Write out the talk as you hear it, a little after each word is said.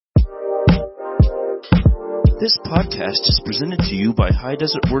This podcast is presented to you by High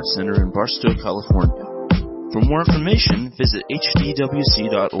Desert Word Center in Barstow, California. For more information, visit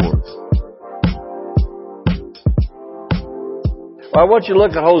hdwc.org. Well, I want you to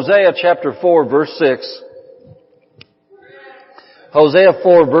look at Hosea chapter 4, verse 6. Hosea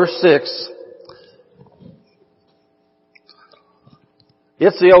 4, verse 6.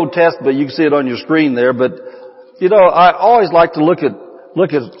 It's the Old Testament. You can see it on your screen there. But, you know, I always like to look at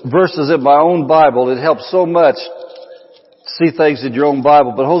verses in my own Bible. It helps so much to see things in your own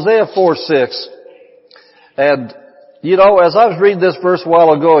Bible. But Hosea 4, 6. And, you know, as I was reading this verse a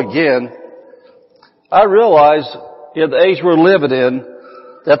while ago again, I realized in the age we're living in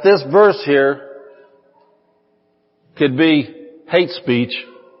that this verse here could be hate speech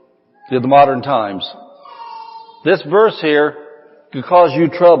in the modern times. This verse here could cause you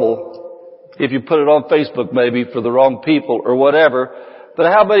trouble if you put it on Facebook maybe for the wrong people or whatever.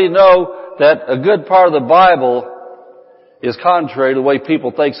 But how many know that a good part of the Bible is contrary to the way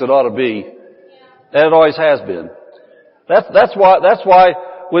people think it ought to be? And it always has been. That's why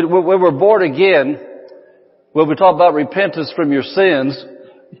when we're born again, when we talk about repentance from your sins,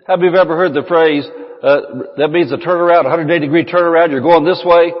 how many of you have ever heard the phrase, that means a turnaround, 180-degree turnaround, you're going this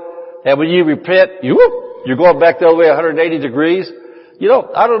way, and when you repent, you're going back the other way 180 degrees? You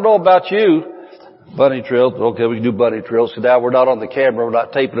know, I don't know about you, bunny trails, okay, we can do bunny trails, because now we're not on the camera, we're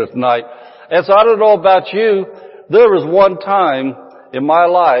not taping it tonight. And so I don't know about you, there was one time in my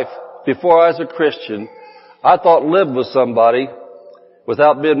life, before I was a Christian, I thought living with somebody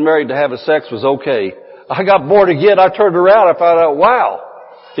without being married to having sex was okay. I got born again, I turned around, I found out, wow,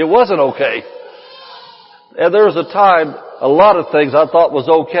 it wasn't okay. And there was a time, a lot of things I thought was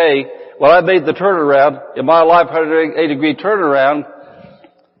okay. When I made the turnaround, in my life, 180-degree turnaround,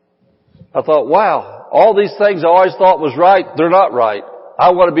 I thought, wow, all these things I always thought was right, they're not right.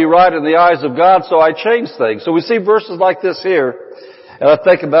 I want to be right in the eyes of God, so I changed things. So we see verses like this here, and I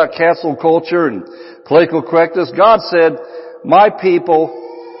think about cancel culture and political correctness. God said, my people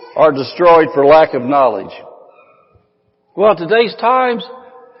are destroyed for lack of knowledge. Well, in today's times,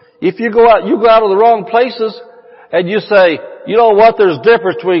 if you go out to the wrong places and you say, you know what, there's a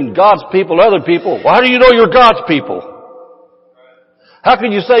difference between God's people and other people. Well, how do you know you're God's people? How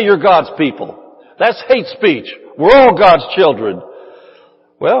can you say you're God's people? That's hate speech. We're all God's children.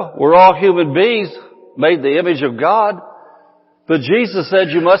 Well, we're all human beings made in the image of God. But Jesus said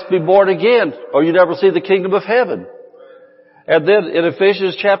you must be born again or you never see the kingdom of heaven. And then in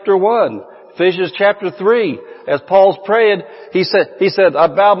Ephesians chapter 1, Ephesians chapter 3, as Paul's praying, he said, I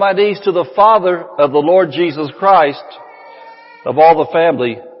bow my knees to the Father of the Lord Jesus Christ of all the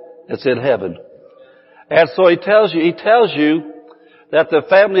family that's in heaven. And so he tells you that the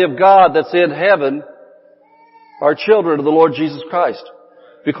family of God that's in heaven are children of the Lord Jesus Christ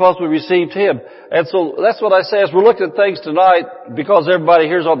because we received Him. And so that's what I say as we're looking at things tonight, because everybody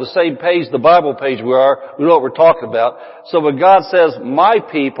here's on the same page, the Bible page we know what we're talking about. So when God says, my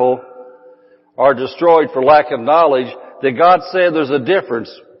people are destroyed for lack of knowledge, that God said there's a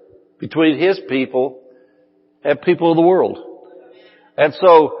difference between His people and people of the world. And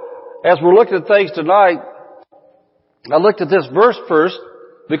so, as we're looking at things tonight, I looked at this verse first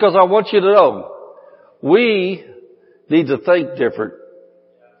because I want you to know we need to think different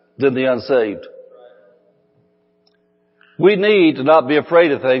than the unsaved. We need to not be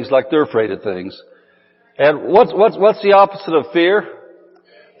afraid of things like they're afraid of things. And what's the opposite of fear?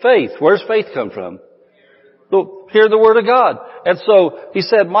 Faith. Where does faith come from? Hear the Word of God. And so, He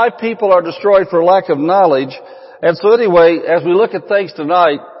said, my people are destroyed for lack of knowledge. And so anyway, as we look at things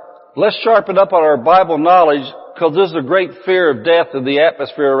tonight, let's sharpen up on our Bible knowledge, because there's a great fear of death in the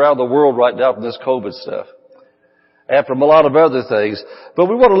atmosphere around the world right now from this COVID stuff. And from a lot of other things. But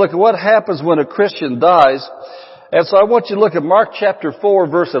we want to look at what happens when a Christian dies. And so I want you to look at Mark chapter 4,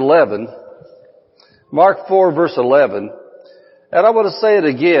 verse 11. Mark 4, verse 11. And I want to say it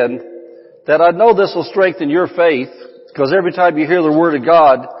again, that I know this will strengthen your faith, because every time you hear the Word of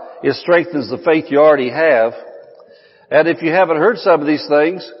God, it strengthens the faith you already have. And if you haven't heard some of these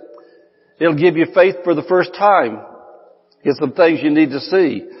things, it'll give you faith for the first time. It's some things you need to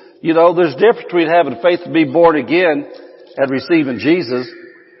see. You know, there's a difference between having faith to be born again and receiving Jesus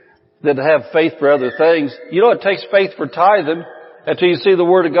than to have faith for other things. You know, it takes faith for tithing. Until you see the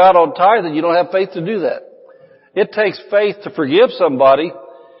Word of God on tithing, you don't have faith to do that. It takes faith to forgive somebody.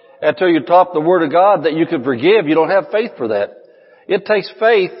 Until you taught the Word of God that you can forgive, you don't have faith for that. It takes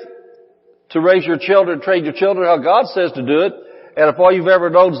faith to raise your children, train your children how God says to do it. And if all you've ever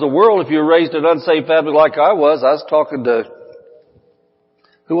known is the world, if you were raised in an unsaved family like I was talking to,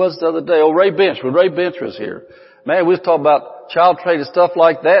 who was it the other day? Oh, Ray Bench, when Ray Bench was here. Man, we was talking about child training, stuff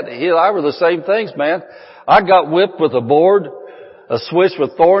like that. He and I were the same things, man. I got whipped with a board, a switch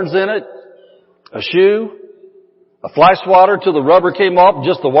with thorns in it, a shoe, a fly swatter till the rubber came off,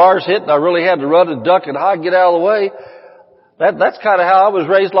 just the wires hit, and I really had to run and duck and hide, get out of the way. That's kind of how I was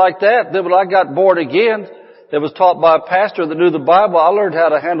raised like that. Then when I got born again, it was taught by a pastor that knew the Bible. I learned how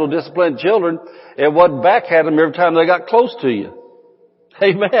to handle disciplined children and wasn't backhand them every time they got close to you.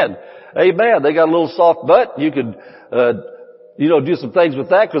 Amen. Amen. They got a little soft butt. You could, do some things with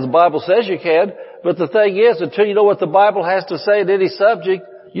that because the Bible says you can. But the thing is, until you know what the Bible has to say in any subject,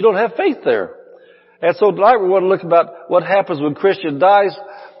 you don't have faith there. And so tonight we want to look about what happens when a Christian dies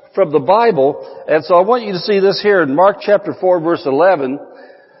from the Bible. And so I want you to see this here in Mark chapter 4 verse 11.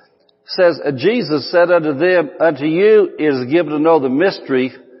 Says, Jesus said unto them, unto you is given to know the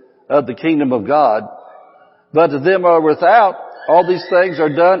mystery of the kingdom of God, but to them are without, all these things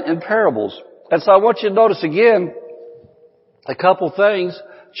are done in parables. And so I want you to notice again a couple things.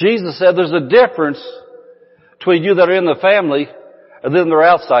 Jesus said there's a difference between you that are in the family and then they're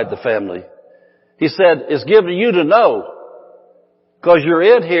outside the family. He said, it's given to you to know. Because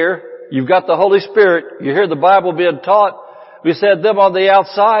you're in here, you've got the Holy Spirit, you hear the Bible being taught. We said them on the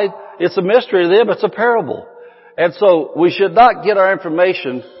outside, it's a mystery to them, it's a parable. And so we should not get our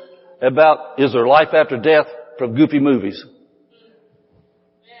information about is there life after death from goofy movies.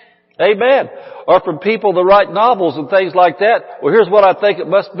 Amen. Or from people that write novels and things like that. Well, here's what I think it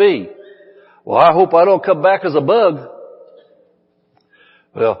must be. Well, I hope I don't come back as a bug.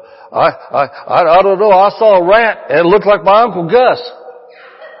 Well, I don't know. I saw a rat and it looked like my Uncle Gus.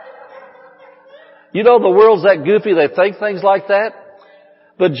 You know the world's that goofy, they think things like that.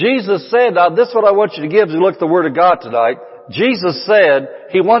 But Jesus said, now this is what I want you to give as you look at the Word of God tonight. Jesus said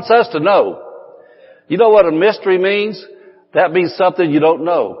He wants us to know. You know what a mystery means? That means something you don't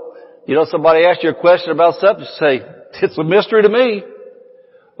know. You know, somebody asks you a question about something, you say, it's a mystery to me.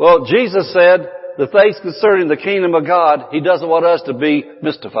 Well, Jesus said, the things concerning the kingdom of God, He doesn't want us to be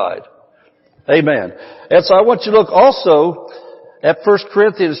mystified. Amen. And so I want you to look also at 1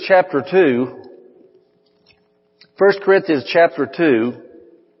 Corinthians chapter 2. 1 Corinthians chapter 2.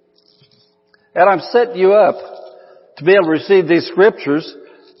 And I'm setting you up to be able to receive these scriptures.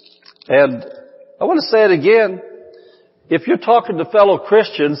 And I want to say it again. If you're talking to fellow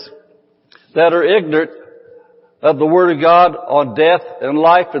Christians that are ignorant of the Word of God on death and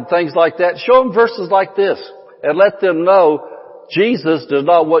life and things like that, show them verses like this and let them know Jesus does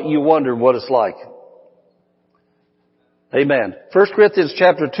not want you wonder what it's like. Amen. 1 Corinthians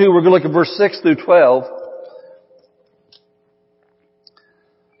chapter 2, we're going to look at verse 6 through 12.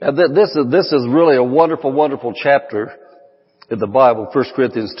 And this is really a wonderful, wonderful chapter in the Bible, 1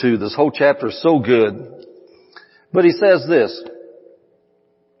 Corinthians 2. This whole chapter is so good. But he says this,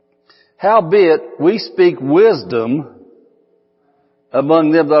 howbeit we speak wisdom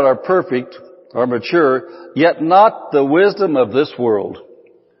among them that are perfect or mature, yet not the wisdom of this world.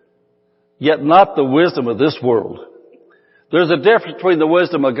 Yet not the wisdom of this world. There's a difference between the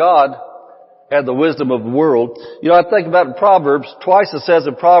wisdom of God and the wisdom of the world. You know, I think about in Proverbs, twice it says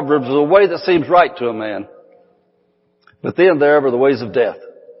in Proverbs, there's a way that seems right to a man. But then there are the ways of death.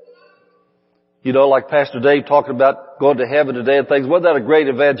 You know, like Pastor Dave talking about going to heaven today and things. Wasn't that a great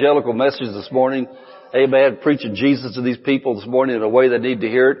evangelical message this morning? Amen. Preaching Jesus to these people this morning in a way they need to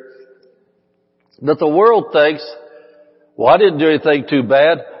hear it. But the world thinks, well, I didn't do anything too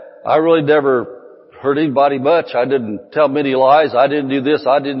bad. I really never hurt anybody much. I didn't tell many lies. I didn't do this.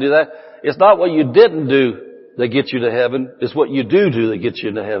 I didn't do that. It's not what you didn't do that gets you to heaven. It's what you do that gets you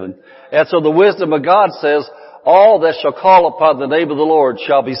into heaven. And so the wisdom of God says, all that shall call upon the name of the Lord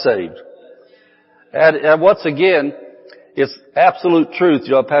shall be saved. And once again, it's absolute truth.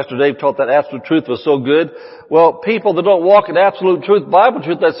 You know, Pastor Dave taught that absolute truth was so good. Well, people that don't walk in absolute truth, Bible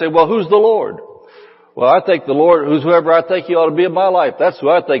truth, they say, well, who's the Lord? Well, I think the Lord, whoever I think He ought to be in my life, that's who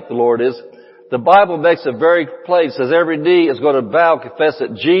I think the Lord is. The Bible makes it very plain. It says every knee is going to bow and confess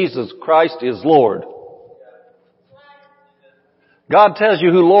that Jesus Christ is Lord. God tells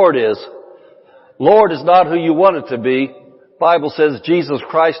you who Lord is. Lord is not who you want it to be. The Bible says Jesus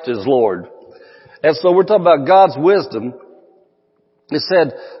Christ is Lord. And so we're talking about God's wisdom. It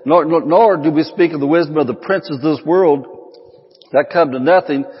said, nor do we speak of the wisdom of the princes of this world that come to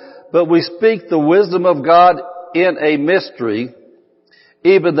nothing, but we speak the wisdom of God in a mystery,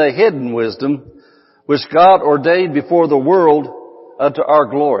 even the hidden wisdom, which God ordained before the world unto our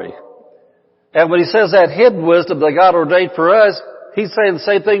glory. And when He says that hidden wisdom that God ordained for us, He's saying the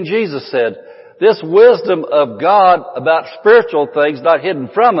same thing Jesus said. This wisdom of God about spiritual things, not hidden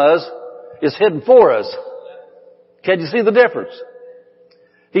from us, is hidden for us. Can you see the difference?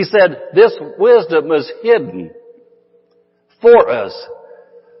 He said, this wisdom is hidden for us.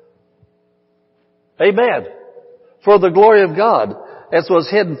 Amen. For the glory of God. That's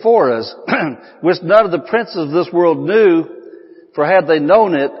what's hidden for us, which none of the princes of this world knew, for had they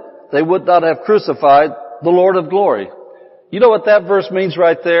known it, they would not have crucified the Lord of glory. You know what that verse means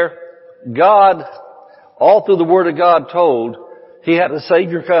right there? God, all through the Word of God told, He had a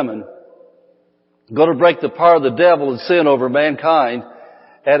Savior coming. Going to break the power of the devil and sin over mankind.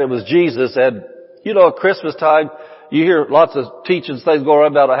 And it was Jesus. And, you know, at Christmas time, you hear lots of teachings, things going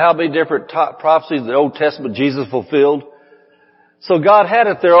around about how many different prophecies in the Old Testament Jesus fulfilled. So God had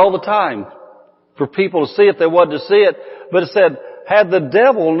it there all the time for people to see it. They wanted to see it. But it said, had the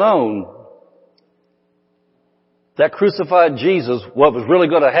devil known that crucified Jesus, what was really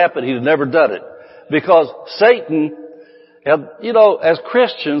going to happen, he'd have never done it. Because Satan, and you know, as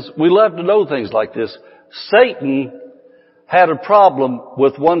Christians, we love to know things like this. Satan had a problem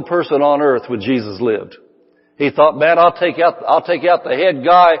with one person on earth when Jesus lived. He thought, man, I'll take out the head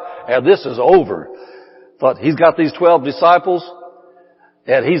guy and this is over. Thought he's got these 12 disciples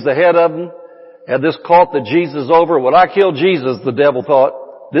and he's the head of them and this cult that Jesus is over. When I kill Jesus, the devil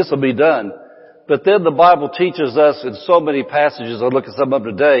thought, this will be done. But then the Bible teaches us in so many passages, I'll look at some of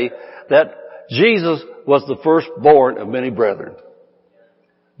them today, that Jesus was the firstborn of many brethren.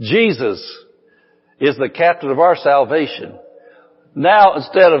 Jesus is the captain of our salvation. Now,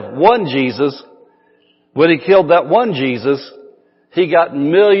 instead of one Jesus, when He killed that one Jesus, He got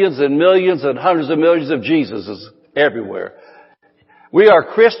millions and millions and hundreds of millions of Jesuses everywhere. We are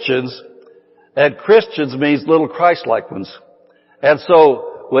Christians, and Christians means little Christ-like ones. And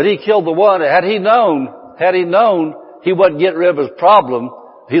so, when He killed the one, had He known He wasn't getting rid of His problem,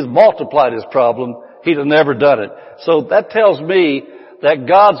 He's multiplied His problem, He'd have never done it. So that tells me that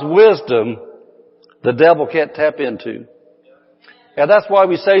God's wisdom, the devil can't tap into. And that's why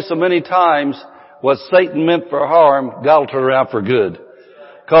we say so many times, what Satan meant for harm, God will turn around for good.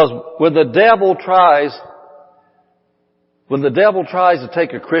 Because when the devil tries to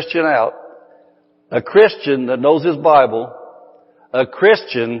take a Christian out, a Christian that knows his Bible, a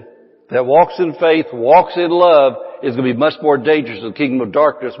Christian that walks in faith, walks in love, is going to be much more dangerous to the kingdom of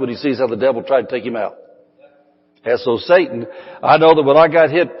darkness when he sees how the devil tried to take him out. And so Satan, I know that when I got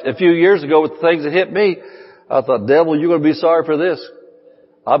hit a few years ago with the things that hit me, I thought, devil, you're going to be sorry for this.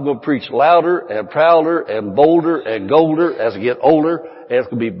 I'm going to preach louder and prouder and bolder and golder as I get older, and it's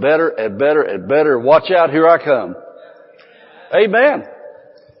going to be better and better and better. Watch out, here I come. Amen.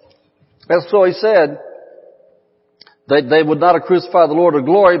 And so he said, they would not have crucified the Lord of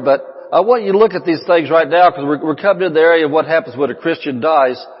glory, but I want you to look at these things right now because we're coming in the area of what happens when a Christian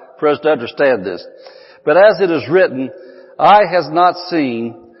dies for us to understand this. But as it is written, eye has not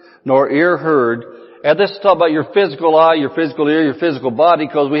seen, nor ear heard. And this is talking about your physical eye, your physical ear, your physical body,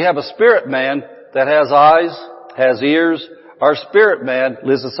 because we have a spirit man that has eyes, has ears. Our spirit man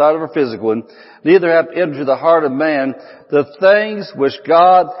lives inside of our physical one. Neither have entered the heart of man the things which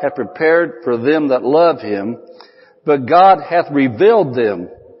God hath prepared for them that love Him, but God hath revealed them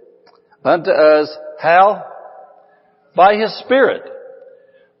unto us. How? By His Spirit.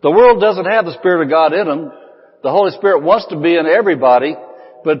 The world doesn't have the Spirit of God in them. The Holy Spirit wants to be in everybody,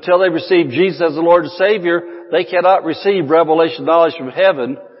 but until they receive Jesus as the Lord and Savior, they cannot receive revelation knowledge from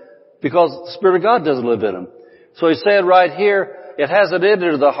heaven because the Spirit of God doesn't live in them. So He's saying right here, it hasn't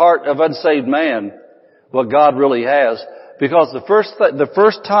entered the heart of unsaved man what God really has, because the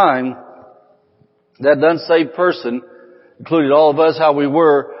first time that unsaved person, including all of us, how we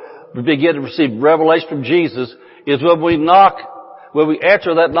begin to receive revelation from Jesus, is when we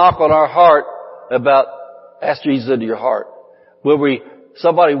answer that knock on our heart about ask Jesus into your heart. When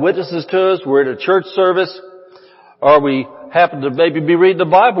somebody witnesses to us, we're at a church service, or we happen to maybe be reading the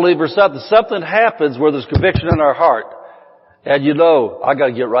Bible or something happens where there's conviction in our heart. And you know, I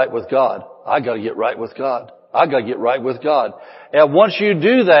gotta get right with God. I gotta get right with God. I gotta get right with God. And once you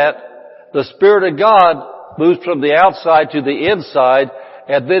do that, the Spirit of God moves from the outside to the inside,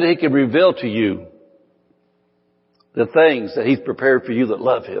 and then He can reveal to you the things that He's prepared for you that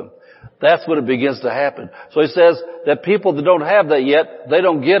love Him. That's when it begins to happen. So He says that people that don't have that yet, they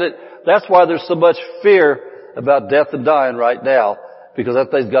don't get it. That's why there's so much fear about death and dying right now, because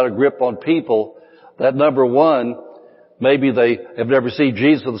that thing's got a grip on people. That number one, maybe they have never received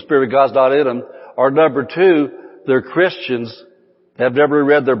Jesus and the Spirit of God's not in them. Or number two, they're Christians, have never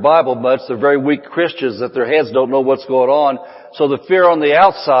read their Bible much. They're very weak Christians that their heads don't know what's going on. So the fear on the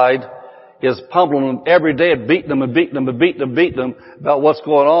outside is pummeling them every day and beating them about what's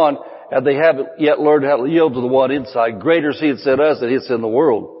going on. And they haven't yet learned how to yield to the one inside. Greater is He that's in us than He that's in the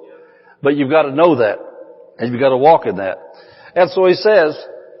world. But you've got to know that. And you've got to walk in that. And so He says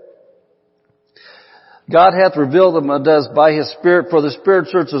God hath revealed them unto us by His Spirit, for the Spirit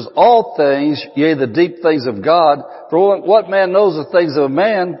searches all things, yea, the deep things of God. For what man knows the things of a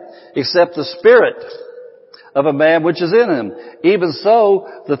man, except the Spirit of a man which is in him? Even so,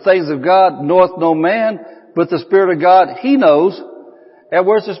 the things of God knoweth no man, but the Spirit of God He knows. And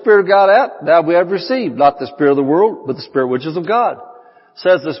where's the Spirit of God at? Now we have received, not the Spirit of the world, but the Spirit which is of God.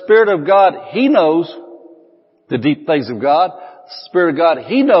 Says the Spirit of God, He knows the deep things of God. The Spirit of God,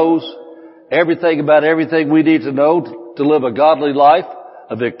 He knows everything about everything we need to know to live a godly life,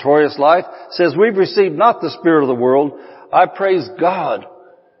 a victorious life. Says we've received not the Spirit of the world. I praise God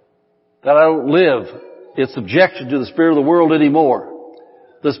that I don't live in subjection to the Spirit of the world anymore.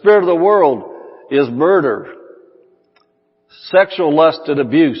 The Spirit of the world is murder, sexual lust and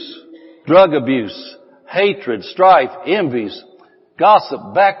abuse, drug abuse, hatred, strife, envies, gossip,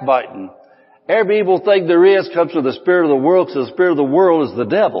 backbiting. Every evil thing there is comes from the spirit of the world, because the spirit of the world is the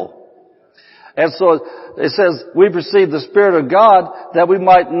devil. And so it says, we've received the Spirit of God that we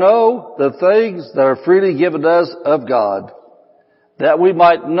might know the things that are freely given us of God. That we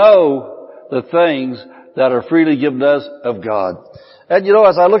might know the things that are freely given us of God. And you know,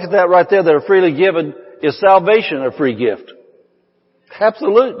 as I look at that right there, that are freely given, is salvation a free gift?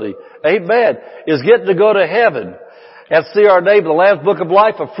 Absolutely. Amen. Is getting to go to heaven and see our name in the Lamb's Book of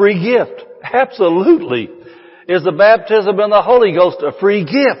Life a free gift? Absolutely. Is the baptism in the Holy Ghost a free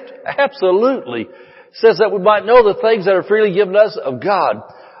gift? Absolutely. It says that we might know the things that are freely given us of God.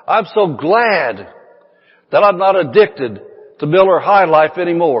 I'm so glad that I'm not addicted to Miller High Life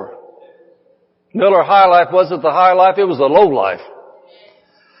anymore. Miller High Life wasn't the high life, it was the low life.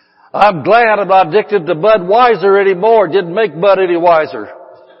 I'm glad I'm not addicted to Budweiser anymore. It didn't make Bud any wiser.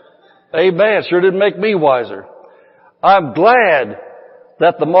 Amen. Sure didn't make me wiser. I'm glad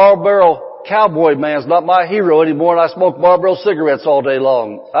that the Marlboro Cowboy man's not my hero anymore and I smoke Marlboro cigarettes all day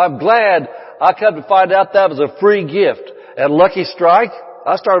long. I'm glad I come to find out that was a free gift. And Lucky Strike,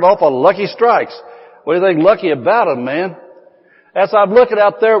 I started off on Lucky Strikes. What do you think lucky about them, man? As I'm looking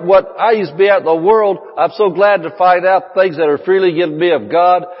out there at what I used to be out in the world, I'm so glad to find out things that are freely given me of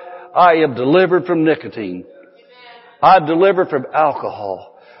God. I am delivered from nicotine. I'm delivered from alcohol.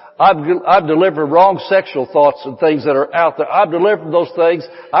 I'm delivered from wrong sexual thoughts and things that are out there. I'm delivered from those things.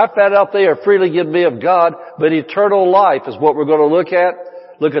 I found out they are freely given me of God, but eternal life is what we're going to look at.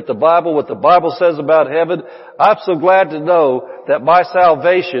 Look at the Bible, what the Bible says about heaven. I'm so glad to know that my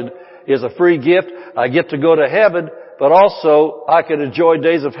salvation is a free gift. I get to go to heaven, but also I can enjoy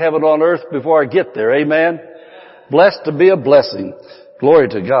days of heaven on earth before I get there. Amen? Blessed to be a blessing. Glory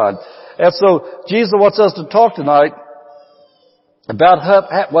to God. And so Jesus wants us to talk tonight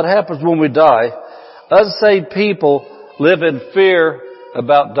about what happens when we die. Unsaved people live in fear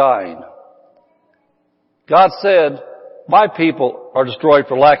about dying. God said, my people are destroyed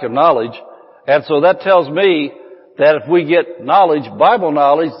for lack of knowledge. And so that tells me that if we get knowledge, Bible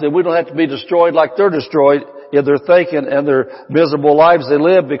knowledge, then we don't have to be destroyed like they're destroyed in their thinking and their miserable lives they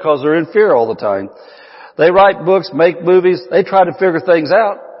live because they're in fear all the time. They write books, make movies, they try to figure things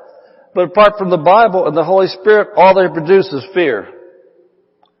out. But apart from the Bible and the Holy Spirit, all they produce is fear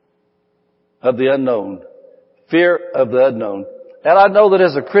of the unknown. Fear of the unknown. And I know that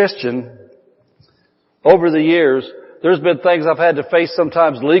as a Christian, over the years, there's been things I've had to face,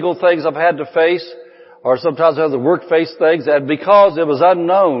 sometimes legal things I've had to face, or sometimes I have to work-face things, and because it was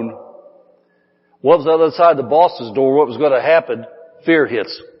unknown what was on the other side of the boss's door, what was going to happen, fear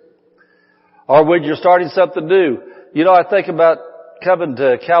hits. Or when you're starting something new. You know, I think about coming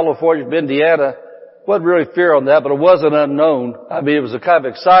to California from Indiana. Wasn't really fear on that, but it wasn't unknown. I mean, it was kind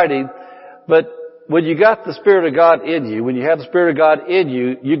of exciting. But when you got the Spirit of God in you, when you have the Spirit of God in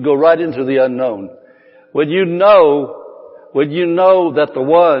you, you go right into the unknown. When you know that the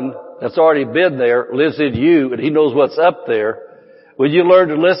one that's already been there lives in you and He knows what's up there, when you learn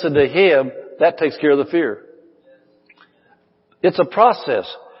to listen to Him, that takes care of the fear. It's a process.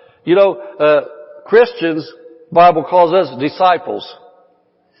 You know, Christians, Bible calls us disciples.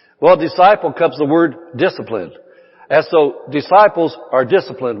 Well, disciple comes the word discipline. And so disciples are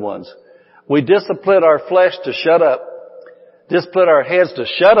disciplined ones. We discipline our flesh to shut up. Discipline our hands to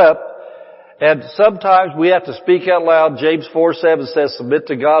shut up. And sometimes we have to speak out loud. James 4:7 says, submit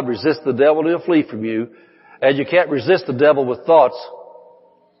to God, resist the devil, and he'll flee from you. And you can't resist the devil with thoughts.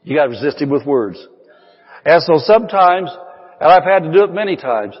 You got to resist him with words. And so sometimes, and I've had to do it many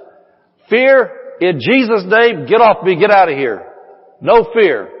times, fear, in Jesus' name, get off me, get out of here. No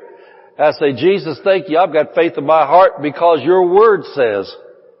fear. I say, Jesus, thank you. I've got faith in my heart because your word says.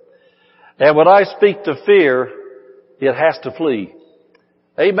 And when I speak to fear, it has to flee.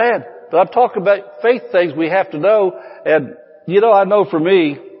 Amen. But I'm talking about faith things we have to know. And, you know, I know for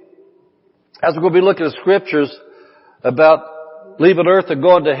me, As we're going to be looking at scriptures about leaving earth and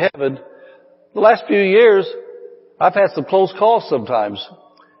going to heaven, the last few years, I've had some close calls sometimes.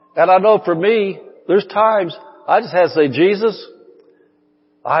 And I know for me, there's times I just have to say, Jesus,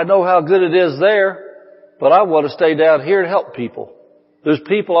 I know how good it is there, but I want to stay down here and help people. There's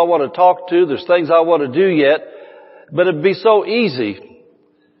people I want to talk to. There's things I want to do yet. But it'd be so easy.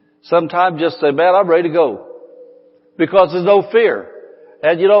 Sometimes just say, man, I'm ready to go. Because there's no fear.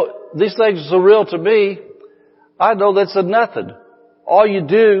 And you know, these things are so real to me. I know that's a nothing. All you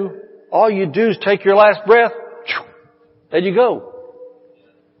do is take your last breath and you go.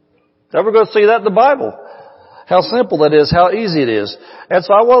 Never going to see that in the Bible. How simple that is, how easy it is. And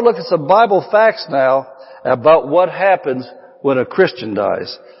so I want to look at some Bible facts now about what happens when a Christian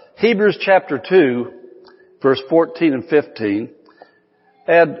dies. Hebrews chapter 2, verse 14 and 15.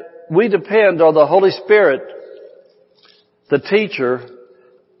 And we depend on the Holy Spirit, the teacher,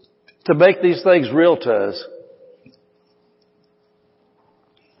 to make these things real to us.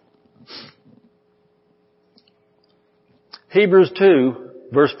 Hebrews 2,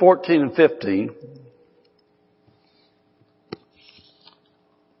 verse 14 and 15.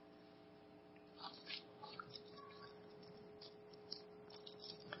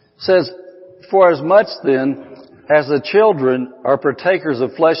 Says, for as much then as the children are partakers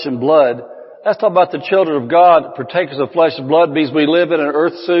of flesh and blood, that's talking about the children of God, partakers of flesh and blood, means we live in an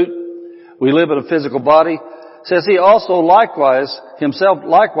earth suit, we live in a physical body. Says he also himself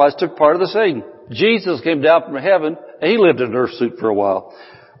likewise took part of the same. Jesus came down from heaven and he lived in an earth suit for a while.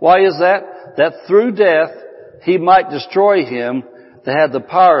 Why is that? That through death he might destroy him that had the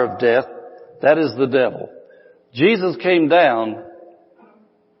power of death, that is the devil. Jesus came down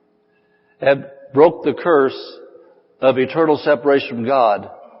and broke the curse of eternal separation from God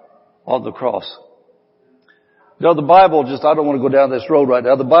on the cross. You know, the Bible I don't want to go down this road right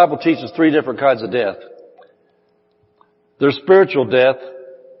now. The Bible teaches three different kinds of death. There's spiritual death,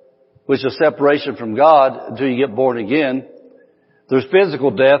 which is separation from God until you get born again. There's physical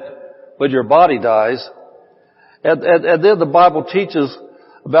death when your body dies. And then the Bible teaches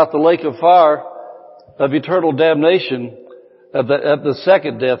about the lake of fire of eternal damnation. The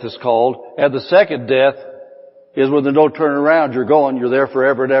second death is called. And the second death is when there's no turning around. You're there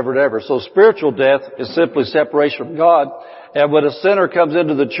forever and ever and ever. So spiritual death is simply separation from God. And when a sinner comes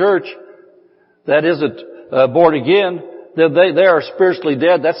into the church that isn't born again, then they are spiritually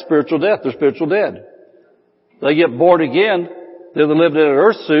dead. That's spiritual death. They're spiritual dead. They get born again. They're living in an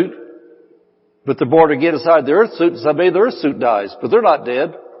earth suit, but they're born again inside the earth suit. Somebody in the earth suit dies, but they're not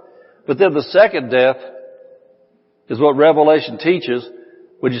dead. But then the second death is what Revelation teaches.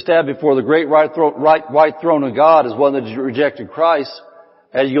 When you stand before the great white throne of God as one that has rejected Christ,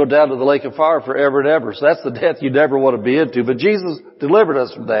 and you go down to the lake of fire forever and ever. So that's the death you never want to be into. But Jesus delivered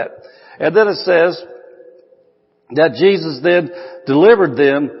us from that. And then it says that Jesus then delivered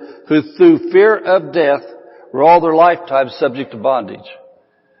them who through fear of death were all their lifetime subject to bondage.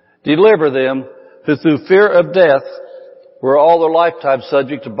 Deliver them who through fear of death were all their lifetime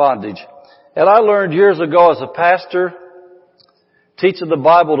subject to bondage. And I learned years ago as a pastor, teaching the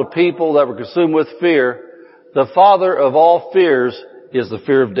Bible to people that were consumed with fear, the father of all fears is the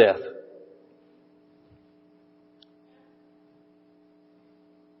fear of death.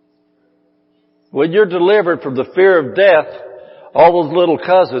 When you're delivered from the fear of death, all those little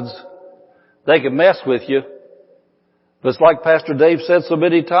cousins, they can mess with you. But it's like Pastor Dave said so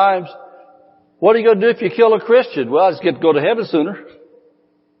many times, what are you going to do if you kill a Christian? Well, I just get to go to heaven sooner.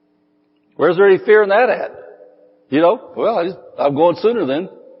 Where's there any fear in that at? You know, well, I'm going sooner then.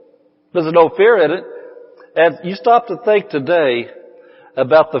 There's no fear in it. And you stop to think today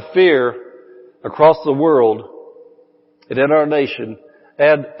about the fear across the world and in our nation.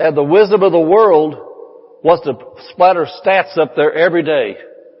 And the wisdom of the world wants to splatter stats up there every day.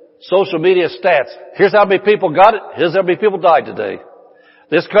 Social media stats. Here's how many people got it. Here's how many people died today.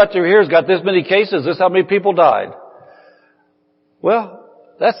 This country here's got this many cases. This is how many people died. Well,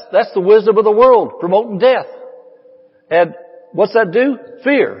 that's the wisdom of the world, promoting death. And what's that do?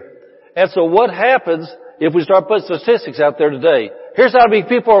 Fear. And so what happens if we start putting statistics out there today? Here's how many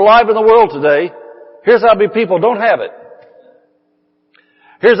people are alive in the world today. Here's how many people don't have it.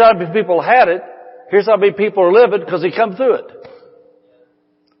 Here's how many people had it. Here's how many people are living because they come through it.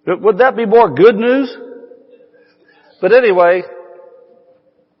 Would that be more good news? But anyway,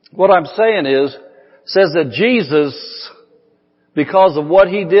 what I'm saying says that Jesus, because of what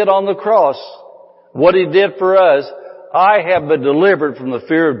He did on the cross, what He did for us, I have been delivered from the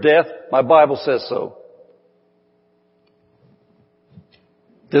fear of death. My Bible says so.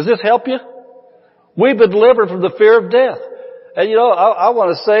 Does this help you? We've been delivered from the fear of death. And I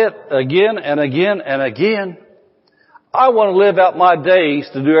want to say it again and again and again. I want to live out my days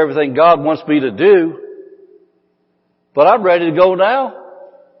to do everything God wants me to do. But I'm ready to go now.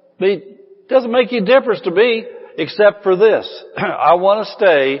 It doesn't make any difference to me except for this. I want to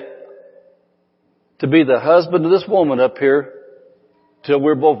stay to be the husband of this woman up here till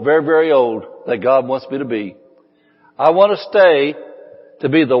we're both very, very old that God wants me to be. I want to stay to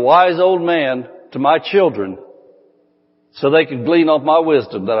be the wise old man to my children so they can glean off my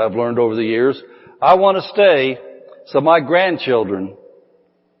wisdom that I've learned over the years. I want to stay so my grandchildren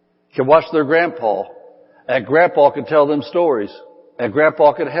can watch their grandpa and grandpa can tell them stories and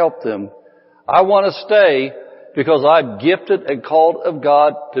grandpa can help them. I want to stay because I'm gifted and called of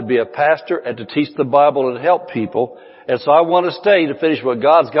God to be a pastor and to teach the Bible and help people. And so I want to stay to finish what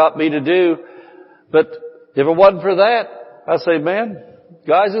God's got me to do. But if it wasn't for that, I'd say, man,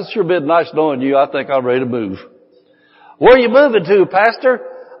 guys, it's sure been nice knowing you. I think I'm ready to move. Where are you moving to, Pastor?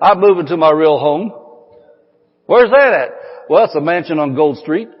 I'm moving to my real home. Where's that at? Well, it's a mansion on Gold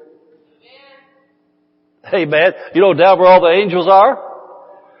Street. Hey, man, down where all the angels are?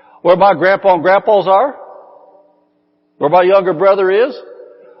 Where my grandpa and grandpas are? Where my younger brother is?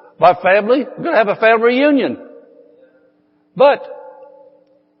 My family? We're going to have a family reunion. But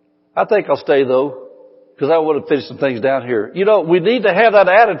I think I'll stay though, because I want to finish some things down here. We need to have that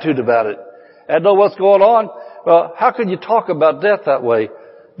attitude about it and know what's going on. Well, how can you talk about death that way?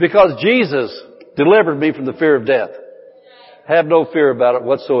 Because Jesus delivered me from the fear of death. Have no fear about it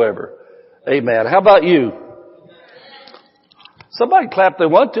whatsoever. Amen. How about you? Somebody clap if they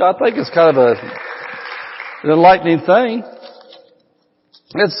want to. I think it's kind of an enlightening thing.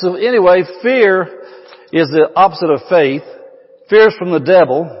 And so anyway, fear is the opposite of faith. Fear is from the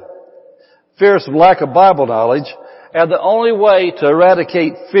devil. Fear is from lack of Bible knowledge. And the only way to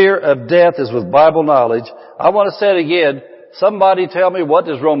eradicate fear of death is with Bible knowledge. I want to say it again. Somebody tell me, what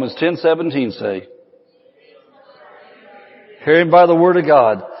does Romans 10:17 say? Hearing by the Word of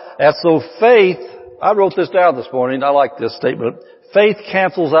God. And so faith, I wrote this down this morning. I like this statement. Faith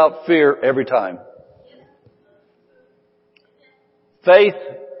cancels out fear every time. Faith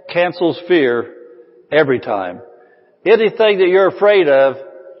cancels fear every time. Anything that you're afraid of,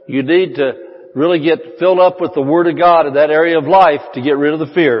 you need to really get filled up with the Word of God in that area of life to get rid of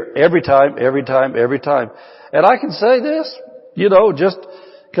the fear. Every time, every time, every time. And I can say this, just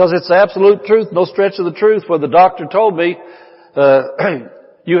because it's the absolute truth, no stretch of the truth. When the doctor told me,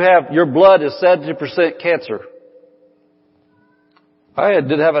 your blood is 70% cancer. I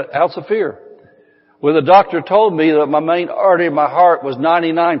didn't have an ounce of fear. When the doctor told me that my main artery in my heart was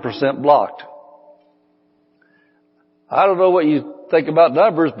 99% blocked. I don't know what you think about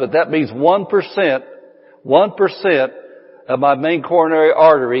numbers, but that means 1% of my main coronary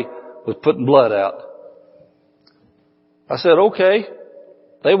artery was putting blood out. I said, okay.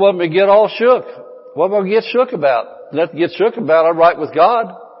 They want me to get all shook. What am I going to get shook about? Nothing to get shook about. I'm right with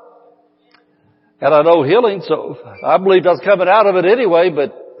God. And I know healing, so I believed I was coming out of it anyway,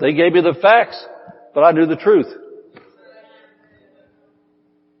 but they gave me the facts, but I knew the truth.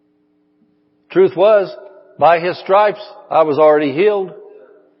 Truth was, by His stripes, I was already healed.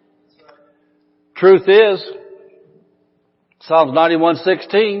 Truth is, Psalms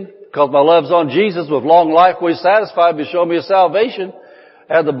 91:16, because my love's on Jesus, with long life will He satisfy me, show me His salvation.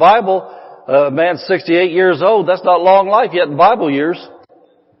 And the Bible, a man 68 years old, that's not long life yet in Bible years.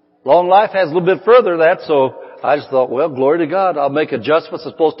 Long life has a little bit further than that, so I just thought, well, glory to God. I'll make adjustments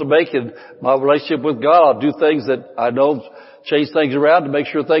I'm supposed to make in my relationship with God. I'll do things that I know, change things around to make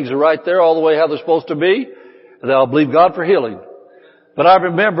sure things are right there all the way how they're supposed to be. And then I'll believe God for healing. But I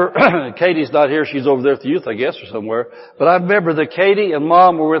remember, Katie's not here, she's over there at the youth, I guess, or somewhere. But I remember that Katie and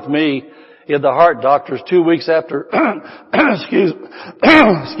Mom were with me in the heart doctors 2 weeks after, excuse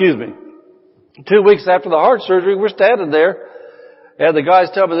me, 2 weeks after the heart surgery. We're standing there, and the guys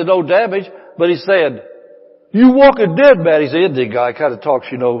tell me there's no damage, but he said, "You walking dead, man." He's an Indian guy, kind of talks,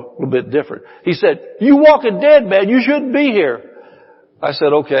 a little bit different. He said, "You walking dead, man. You shouldn't be here." I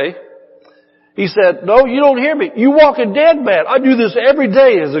said, okay. He said, "No, you don't hear me. You walking dead, man. I do this every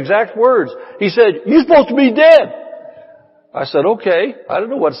day," his exact words. He said, "You're supposed to be dead." I said, okay. I didn't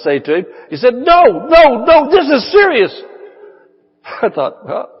know what to say to him. He said, no, this is serious. I thought,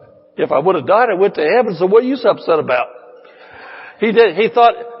 well, if I would have died, I went to heaven, so what are you so upset about? He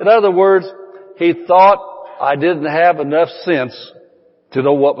thought, in other words, he thought I didn't have enough sense to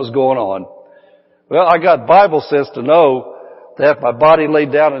know what was going on. Well, I got Bible sense to know that if my body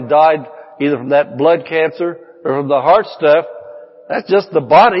laid down and died, either from that blood cancer or from the heart stuff, that's just the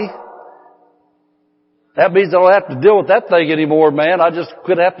body. That means I don't have to deal with that thing anymore, man. I just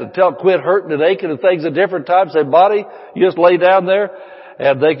quit hurting and aching and things at different times. Say, body, you just lay down there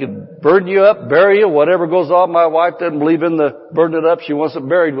and they can burn you up, bury you, whatever goes on. My wife doesn't believe in the burn it up. She wants it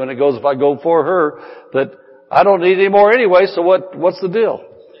buried when it goes, if I go for her. But I don't need any more anyway, so what's the deal?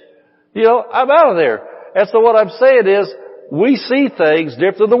 You know, I'm out of there. And so what I'm saying is, we see things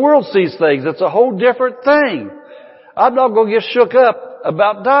different than the world sees things. It's a whole different thing. I'm not going to get shook up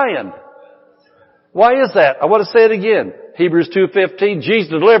about dying. Why is that? I want to say it again. Hebrews 2:15, Jesus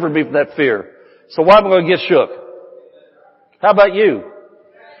delivered me from that fear. So why am I going to get shook? How about you?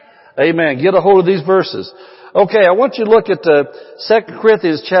 Amen. Get a hold of these verses. Okay, I want you to look at 2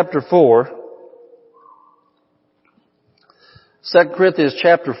 Corinthians chapter 4. 2 Corinthians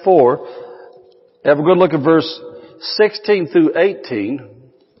chapter 4. And we're going to look at verse 16 through 18.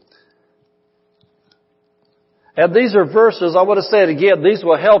 And these are verses, I want to say it again, these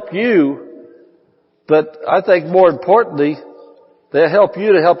will help you. But I think more importantly, they'll help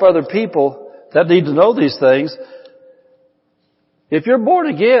you to help other people that need to know these things. If you're born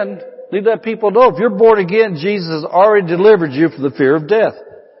again, need to let people know, if you're born again, Jesus has already delivered you from the fear of death.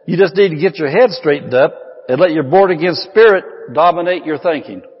 You just need to get your head straightened up and let your born again spirit dominate your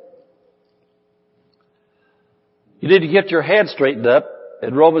thinking. You need to get your head straightened up.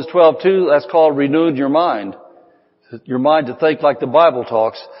 In Romans 12:2, that's called renewing your mind. Your mind to think like the Bible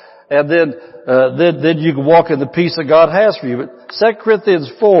talks. And then you can walk in the peace that God has for you. But 2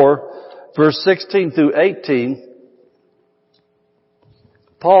 Corinthians 4, verse 16 through 18,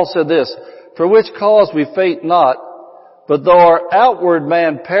 Paul said this, "For which cause we faint not, but though our outward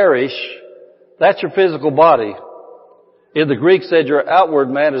man perish," that's your physical body. In the Greek said your outward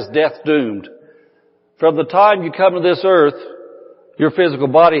man is death doomed. From the time you come to this earth, your physical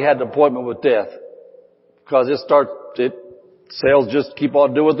body had an appointment with death. Because cells just keep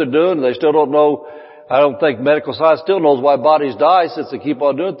on doing what they're doing. They still don't know. I don't think medical science still knows why bodies die since they keep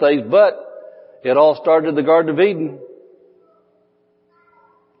on doing things. But it all started in the Garden of Eden.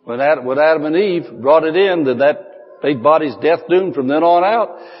 When Adam and Eve brought it in, then that made bodies death doomed from then on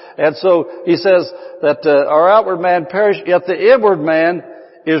out. And so he says that our outward man perished, yet the inward man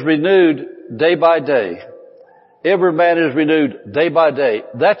is renewed day by day. Inward man is renewed day by day.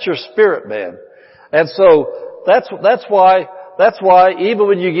 That's your spirit man. And so that's why even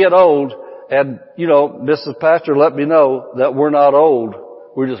when you get old, and you know, Mrs. Pastor let me know that we're not old,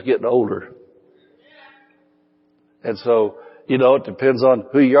 we're just getting older. And so, you know, it depends on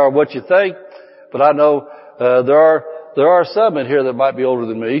who you are, what you think. But I know there are some in here that might be older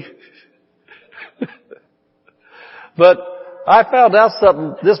than me. But I found out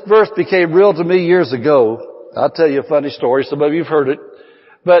something. This verse became real to me years ago. I'll tell you a funny story. Some of you have heard it.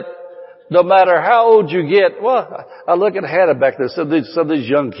 But no matter how old you get, well, I look at Hannah back there, some of these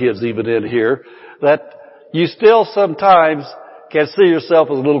young kids even in here, that you still sometimes can see yourself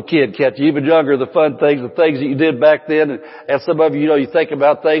as a little kid, can't you? Even younger, the fun things, the things that you did back then. And some of you, you know, you think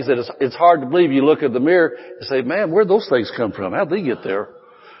about things that it's hard to believe. You look in the mirror and say, man, where'd those things come from? How'd they get there?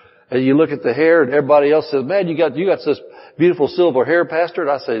 And you look at the hair and everybody else says, man, you got such beautiful silver hair, Pastor.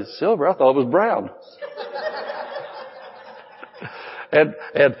 And I say, silver? I thought it was brown. and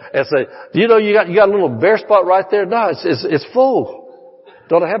say, do you know you got a little bare spot right there? No, it's full.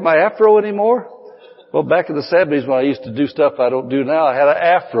 Don't I have my afro anymore? Well, back in the 70s when I used to do stuff I don't do now, I had an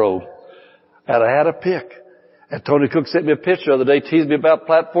afro. And I had a pick. And Tony Cook sent me a picture the other day, teased me about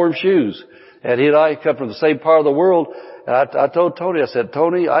platform shoes. And he and I come from the same part of the world. And I told Tony, I said,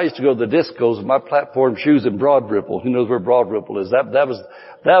 Tony, I used to go to the discos with my platform shoes in Broad Ripple. Who knows where Broad Ripple is? That was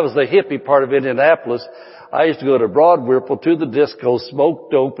the hippie part of Indianapolis. I used to go to Broad Ripple to the discos,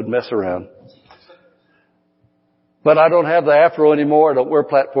 smoke dope and mess around. But I don't have the afro anymore. I don't wear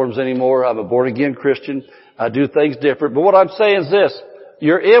platforms anymore. I'm a born again Christian. I do things different. But what I'm saying is this,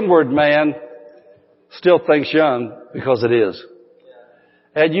 your inward man still thinks young because it is.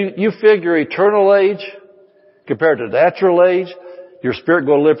 And you figure eternal age compared to natural age, your spirit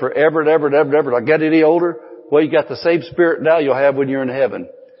going to live forever and ever and ever and ever. Not get any older. Well, you got the same spirit now you'll have when you're in heaven.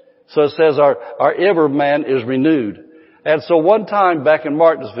 So it says our inward man is renewed. And so one time back in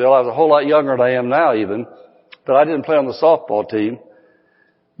Martinsville, I was a whole lot younger than I am now even, but I didn't play on the softball team.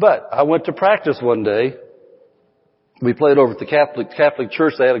 But I went to practice one day. We played over at the Catholic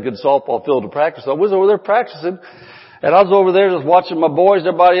church. They had a good softball field to practice. So I was over there practicing. And I was over there just watching my boys,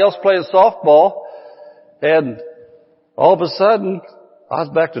 everybody else playing softball. And all of a sudden, I was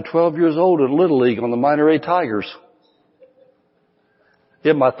back to 12 years old in Little League on the minor A Tigers.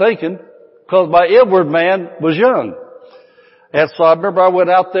 In my thinking, because my inward man was young. And so I remember I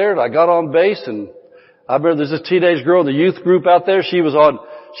went out there and I got on base, and I remember there's this teenage girl in the youth group out there. She was on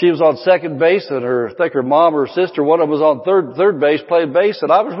she was on second base, and I think her mom or her sister, one of them was on third base playing base,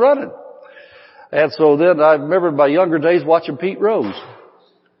 and I was running. And so then I remember my younger days watching Pete Rose.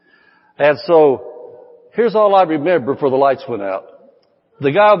 And so here's all I remember before the lights went out.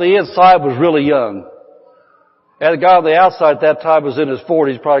 The guy on the inside was really young. And the guy on the outside at that time was in his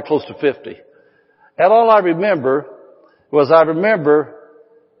 40s, probably close to 50. And all I remember was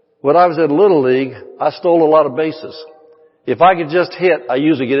when I was in Little League, I stole a lot of bases. If I could just hit, I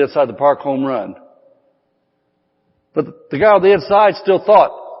usually get inside the park home run. But the guy on the inside still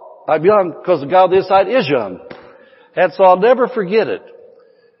thought I'm young because the guy on the inside is young. And so I'll never forget it.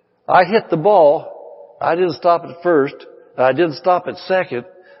 I hit the ball. I didn't stop at first. I didn't stop at second.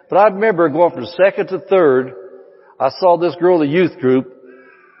 But I remember going from second to third. I saw this girl in the youth group.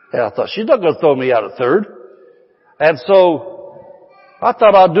 And I thought, she's not going to throw me out at third. And so I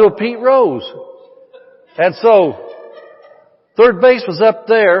thought I'd do a Pete Rose. And so third base was up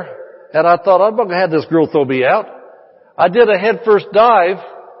there. And I thought, I'm not going to have this girl throw me out. I did a head first dive.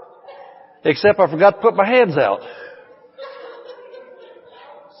 Except I forgot to put my hands out.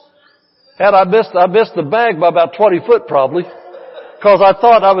 And I missed the bag by about 20 foot probably. Cause I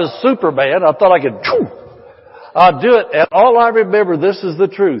thought I was Superman. I thought I could, I'd do it. And all I remember, this is the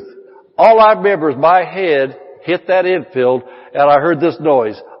truth. All I remember is my head hit that infield and I heard this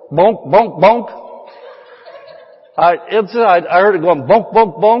noise. Bonk, bonk, bonk. Inside, I heard it going bonk,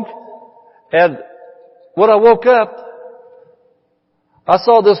 bonk, bonk. And when I woke up, I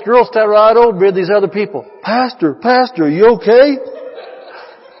saw this girl stand right over me and these other people. Pastor, are you okay?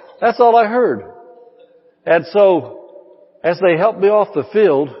 That's all I heard. And so, as they helped me off the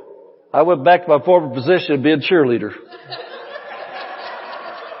field, I went back to my former position of being cheerleader.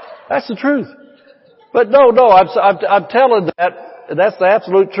 That's the truth. But no, I'm telling that, and that's the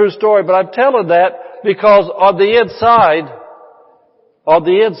absolute true story, but I'm telling that because on the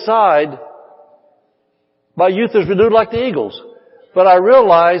inside, my youth is renewed like the eagles. But I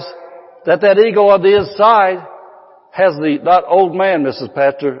realize that eagle on the inside has not old man, Mrs.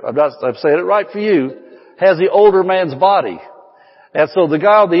 Pastor, I'm saying it right for you, has the older man's body. And so the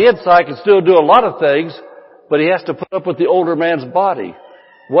guy on the inside can still do a lot of things, but he has to put up with the older man's body.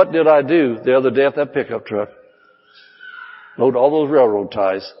 What did I do the other day at that pickup truck? Load all those railroad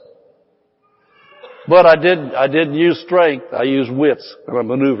ties. But I didn't use strength, I used wits, and I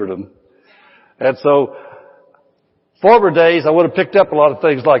maneuvered them. And so, former days, I would have picked up a lot of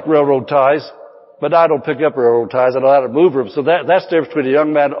things like railroad ties, but I don't pick up railroad ties. I know how to move them. So that's the difference between a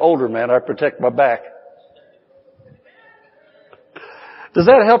young man and an older man. I protect my back. Does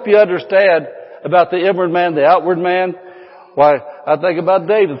that help you understand about the inward man, the outward man? Why, I think about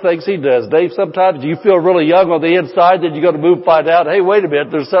Dave, the things he does. Dave, sometimes you feel really young on the inside, then you go to move, find out, hey, wait a minute,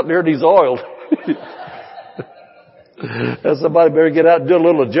 there's something here that needs oiled. And somebody better get out and do a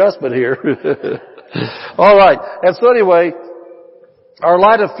little adjustment here. All right. And so anyway, our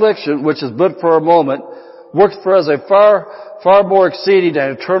light affliction, which is but for a moment, works for us a far more exceeding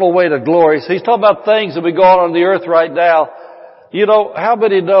and eternal weight of glory. So he's talking about things that we go on the earth right now. You know, how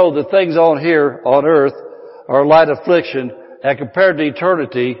many know the things on here on earth are light affliction, and compared to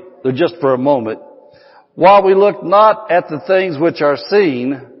eternity, they're just for a moment. While we look not at the things which are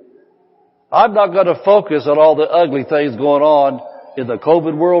seen, I'm not going to focus on all the ugly things going on in the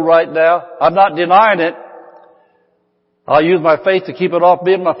COVID world right now. I'm not denying it. I'll use my faith to keep it off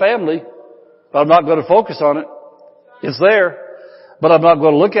me and my family, but I'm not going to focus on it. It's there, but I'm not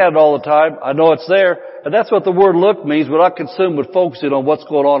going to look at it all the time. I know it's there, and that's what the word look means. We're not consumed with focusing on what's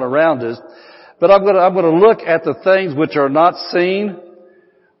going on around us. But I'm going to look at the things which are not seen.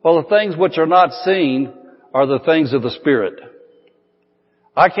 Well, the things which are not seen are the things of the Spirit.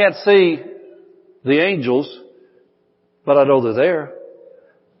 I can't see the angels, but I know they're there.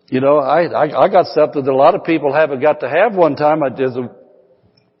 You know, I got something that a lot of people haven't got to have one time. It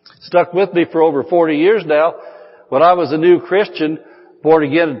stuck with me for over 40 years now. When I was a new Christian, born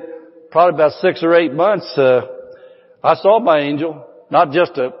again, probably about 6 or 8 months, I saw my angel. Not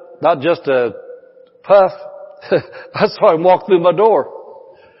just a puff. I saw him walk through my door.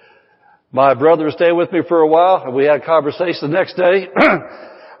 My brother was staying with me for a while, and we had a conversation the next day.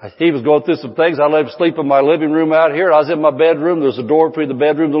 He was going through some things. I let him sleep in my living room out here. I was in my bedroom. There was a door between the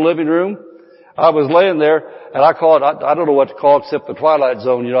bedroom and the living room. I was laying there, and I call it, I don't know what to call it except the twilight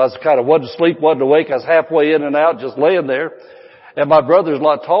zone. You know, I was kind of wasn't asleep, wasn't awake. I was halfway in and out, just laying there. And my brother's a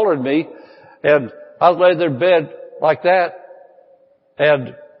lot taller than me. And I was laying there in bed like that.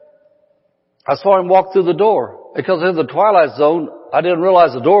 And I saw him walk through the door. Because in the twilight zone, I didn't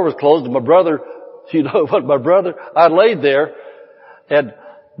realize the door was closed. And my brother, you know what, my brother, I laid there, and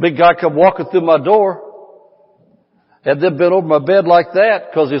big guy come walking through my door. And then bent over my bed like that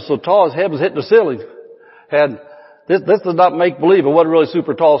because he's so tall, his head was hitting the ceiling. And this does not make believe. It wasn't really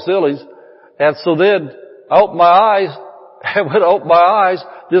super tall ceilings. And so then I opened my eyes, and when I opened my eyes,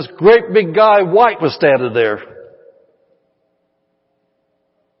 this great big guy, white, was standing there.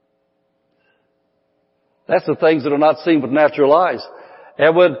 That's the things that are not seen with natural eyes.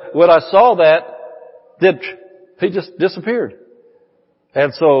 And when I saw that, then he just disappeared.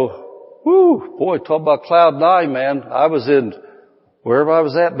 And so, whoo, boy, talk about cloud nine, man. I was in, wherever I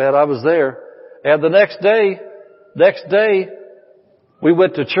was at, man, I was there. And the next day, we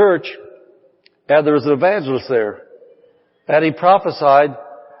went to church, and there was an evangelist there. And he prophesied,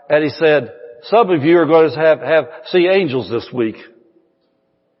 and he said, some of you are going to see angels this week.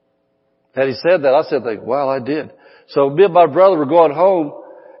 And he said that. I said, wow, I did. So me and my brother were going home,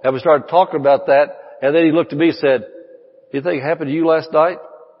 and we started talking about that. And then he looked at me and said, do you think it happened to you last night?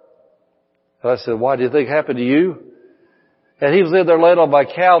 And I said, why do you think it happened to you? And he was in there laying on my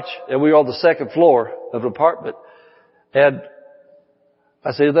couch, and we were on the second floor of an apartment. And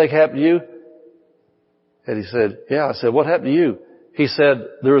I said, do you think it happened to you? And he said, yeah. I said, what happened to you? He said,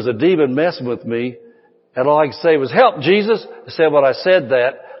 there was a demon messing with me, and all I could say was, help, Jesus. I said, when I said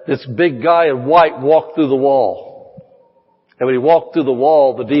that, this big guy in white walked through the wall. And when he walked through the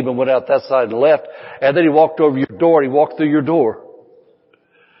wall, the demon went out that side and left. And then he walked over your door, and he walked through your door.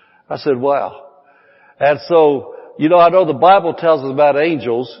 I said, wow. And so, I know the Bible tells us about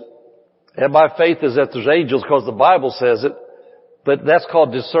angels. And my faith is that there's angels because the Bible says it. But that's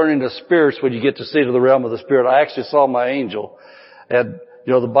called discerning the spirits when you get to see to the realm of the spirit. I actually saw my angel. And,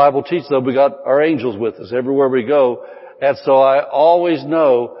 the Bible teaches that we got our angels with us everywhere we go. And so I always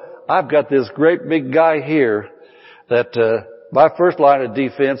know I've got this great big guy here that, my first line of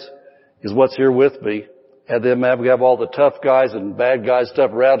defense is what's here with me. And then, man, we have all the tough guys and bad guys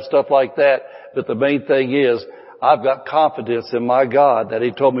stuff around and stuff like that. But the main thing is I've got confidence in my God that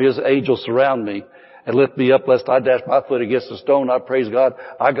He told me His angels surround me and lift me up lest I dash my foot against a stone. I praise God.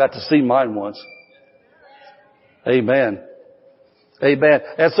 I got to see mine once. Amen. Amen.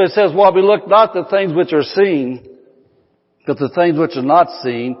 And so it says, while we look not at the things which are seen, but the things which are not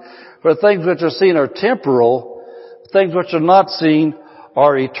seen, for the things which are seen are temporal, things which are not seen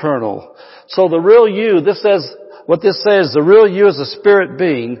are eternal. So the real you, what this says, the real you is a spirit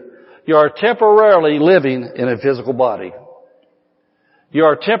being. You are temporarily living in a physical body. You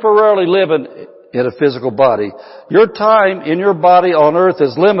are temporarily living in a physical body. Your time in your body on earth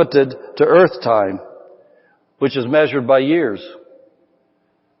is limited to earth time, which is measured by years.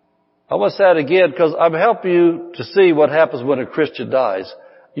 I want to say that again because I'm helping you to see what happens when a Christian dies.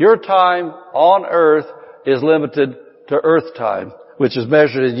 Your time on earth is limited to earth time, which is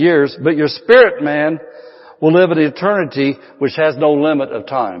measured in years, but your spirit man will live in eternity, which has no limit of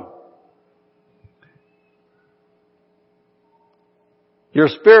time. Your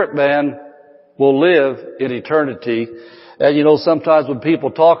spirit man will live in eternity. And sometimes when people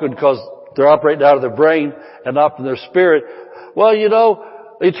talk because they're operating out of their brain and not from their spirit, well,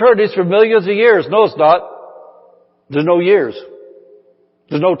 eternity is for millions of years. No, it's not. There's no years.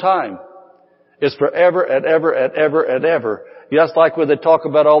 There's no time. It's forever and ever and ever and ever. Just like when they talk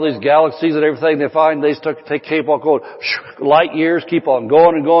about all these galaxies and everything they find, they keep on going, light years, keep on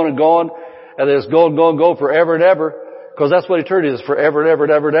going and going and going, and they just go and go and go forever and ever, because that's what eternity is, forever and ever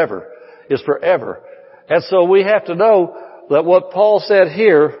and ever and ever. It's forever. And so we have to know that what Paul said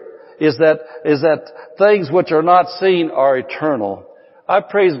here is that things which are not seen are eternal. I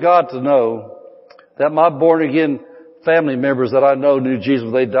praise God to know that my born again family members that I know knew Jesus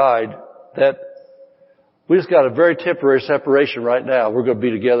when they died, that we just got a very temporary separation right now. We're going to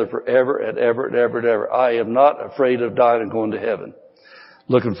be together forever and ever and ever and ever. I am not afraid of dying and going to heaven.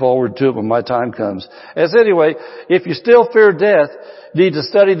 Looking forward to it when my time comes. As anyway, if you still fear death, you need to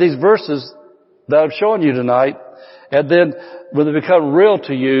study these verses that I'm showing you tonight. And then when they become real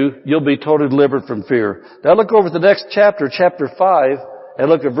to you, you'll be totally delivered from fear. Now look over the next chapter, chapter 5, and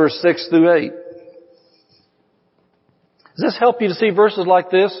look at verse 6 through 8. Does this help you to see verses like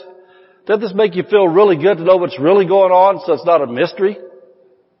this? Does this make you feel really good to know what's really going on so it's not a mystery?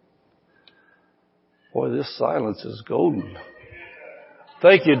 Boy, this silence is golden.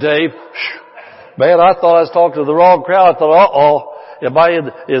 Thank you, Dave. Man, I thought I was talking to the wrong crowd. I thought,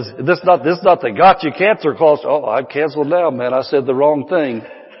 is this not the got you cancer call? Oh, I've canceled now, man. I said the wrong thing.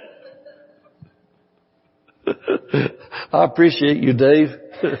 I appreciate you, Dave.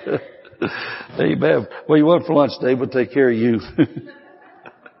 Amen. Well, you went for lunch, Dave. We'll take care of you.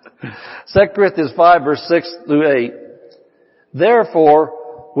 2 Corinthians 5, verse 6 through 8.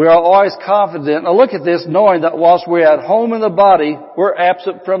 Therefore, we are always confident. Now look at this, knowing that whilst we're at home in the body, we're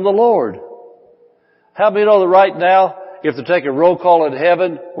absent from the Lord. How many know that right now, if they're taking roll call in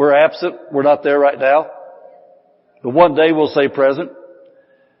heaven, we're absent. We're not there right now. But one day we'll say present.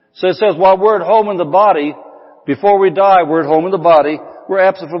 So it says, while we're at home in the body, before we die, we're at home in the body. We're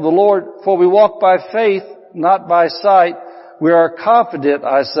absent from the Lord, for we walk by faith, not by sight. We are confident,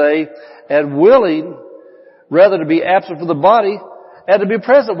 I say, and willing rather to be absent from the body and to be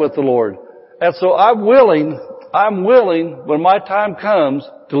present with the Lord. And so I'm willing when my time comes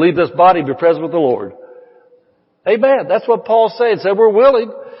to leave this body and be present with the Lord. Amen. That's what Paul said. He said we're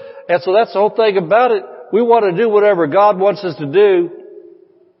willing. And so that's the whole thing about it. We want to do whatever God wants us to do.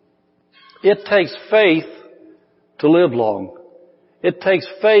 It takes faith to live long. It takes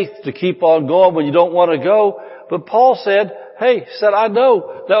faith to keep on going when you don't want to go. But Paul said, I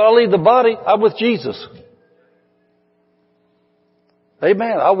know that I'll leave the body. I'm with Jesus.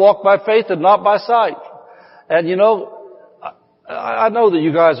 Amen. I walk by faith and not by sight. And you know, I know that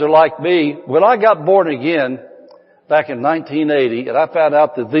you guys are like me. When I got born again back in 1980 and I found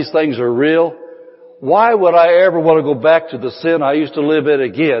out that these things are real, why would I ever want to go back to the sin I used to live in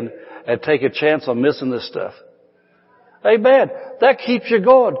again and take a chance on missing this stuff? Amen. That keeps you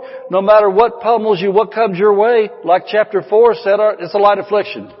going. No matter what pummels you, what comes your way, like chapter 4 said, it's a light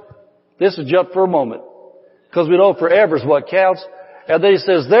affliction. This is just for a moment. Because we know forever is what counts. And then he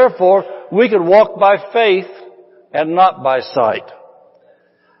says, therefore, we can walk by faith and not by sight.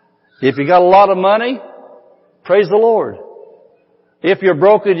 If you got a lot of money, praise the Lord. If you're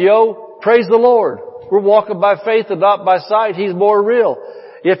broken, praise the Lord. We're walking by faith and not by sight. He's more real.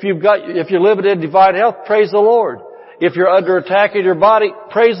 If you're living in divine health, praise the Lord. If you're under attack in your body,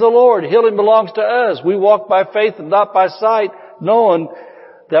 praise the Lord. Healing belongs to us. We walk by faith and not by sight, knowing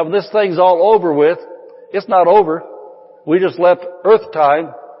that when this thing's all over with, it's not over. We just left earth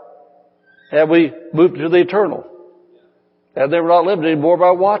time and we moved to the eternal. And then we're not living anymore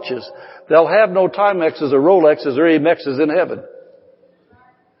by watches. They'll have no Timexes or Rolexes or Amexes in heaven.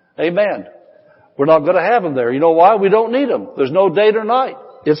 Amen. We're not going to have them there. You know why? We don't need them. There's no day or night.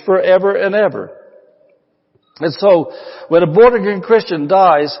 It's forever and ever. And so, when a born-again Christian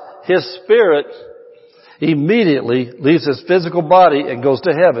dies, his spirit immediately leaves his physical body and goes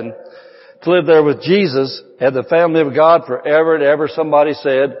to heaven to live there with Jesus and the family of God forever and ever. Somebody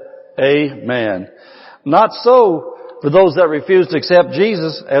said, Amen. Not so for those that refuse to accept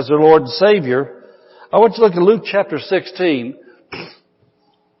Jesus as their Lord and Savior. I want you to look at Luke chapter 16,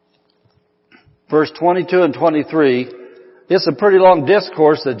 verse 22 and 23. It's a pretty long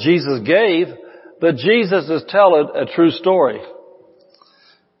discourse that Jesus gave, but Jesus is telling a true story.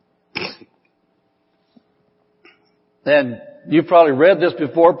 And you've probably read this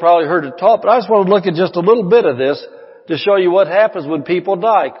before, probably heard it taught, but I just want to look at just a little bit of this to show you what happens when people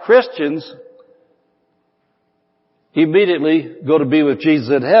die. Christians immediately go to be with Jesus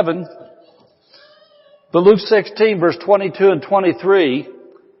in heaven. But Luke 16, verse 22 and 23,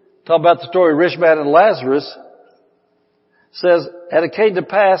 talk about the story of rich man and Lazarus, says, and it came to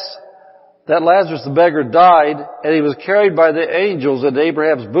pass that Lazarus the beggar died, and he was carried by the angels into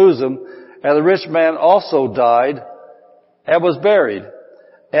Abraham's bosom, and the rich man also died and was buried.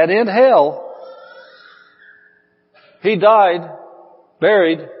 And in hell, he died,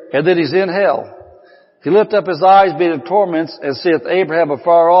 buried, and then he's in hell. He lifted up his eyes, being in torments, and seeth Abraham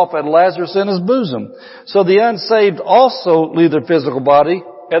afar off, and Lazarus in his bosom. So the unsaved also leave their physical body,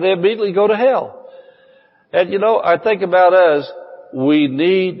 and they immediately go to hell. And you know, I think about us, we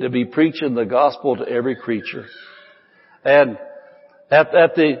need to be preaching the gospel to every creature. And at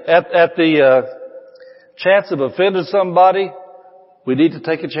the chance of offending somebody, we need to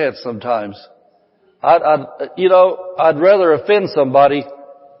take a chance sometimes. I'd rather offend somebody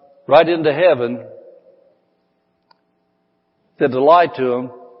right into heaven than to lie to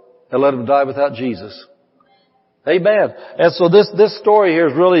them and let them die without Jesus. Amen. And so this story here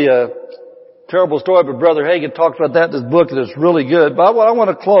is really a terrible story, but Brother Hagin talks about that in his book, and it's really good. But I want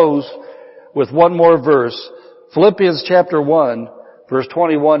to close with one more verse. Philippians chapter 1, verse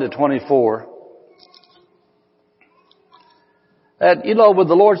 21 to 24. And you know, when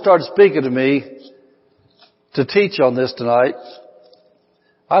the Lord started speaking to me to teach on this tonight,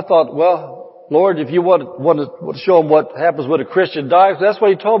 I thought, well, Lord, if you want to show them what happens when a Christian dies, that's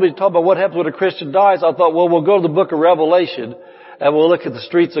what He told me. He told me about what happens when a Christian dies. I thought, well, we'll go to the book of Revelation and we'll look at the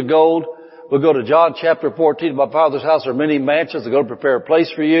streets of gold. We'll go to John chapter 14. My Father's house are many mansions. I'm going to prepare a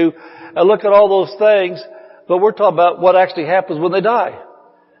place for you. And look at all those things. But we're talking about what actually happens when they die.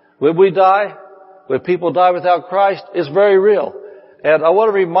 When we die, when people die without Christ, it's very real. And I want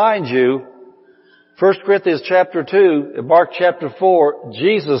to remind you, 1 Corinthians chapter 2 and Mark chapter 4,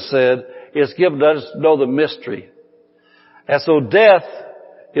 Jesus said, it's given to us to know the mystery. And so death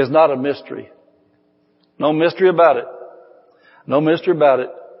is not a mystery. No mystery about it. No mystery about it.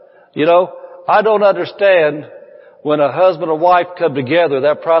 You know, I don't understand when a husband and wife come together,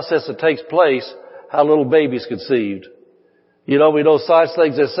 that process that takes place, how little baby's conceived. You know, we know such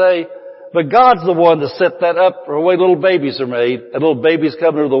things they say, but God's the one that set that up for the way little babies are made, and little babies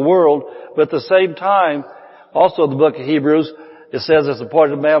come into the world. But at the same time, also in the book of Hebrews, it says it's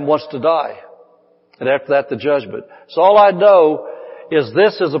appointed a man wants to die. And after that, the judgment. So all I know is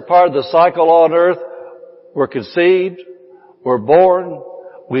this is a part of the cycle on earth. We're conceived, we're born,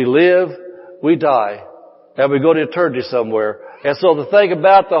 we live, we die, and we go to eternity somewhere. And so the thing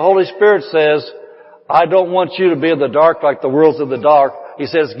about the Holy Spirit says, I don't want you to be in the dark like the world's in the dark. He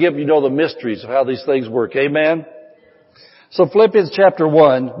says, give you know the mysteries of how these things work. Amen? So Philippians chapter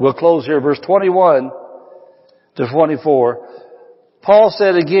 1, we'll close here, verse 21 to 24. Paul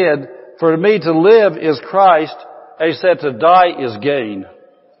said again, for me to live is Christ, and he said to die is gain.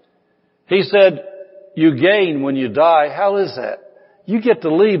 He said, you gain when you die. How is that? You get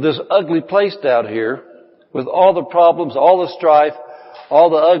to leave this ugly place down here with all the problems, all the strife, all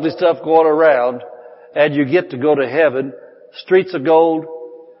the ugly stuff going around, and you get to go to heaven, streets of gold,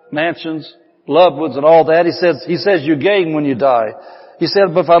 mansions, loved ones and all that. He says you gain when you die. He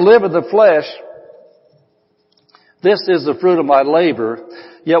said, but if I live in the flesh, this is the fruit of my labor,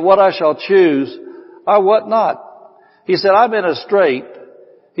 yet what I shall choose, I what not. He said, I'm in a strait.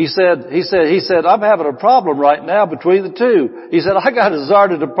 He said, I'm having a problem right now between the two. He said, I got a desire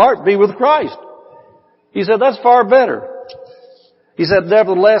to depart and be with Christ. He said, that's far better. He said,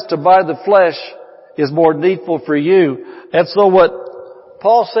 nevertheless, to abide the flesh is more needful for you. And so what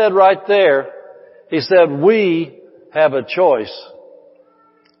Paul said right there, he said, we have a choice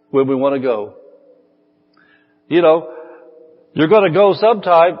when we want to go. You know, you're going to go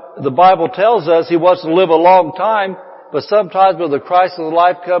sometime. The Bible tells us he wants to live a long time, but sometimes when the crisis of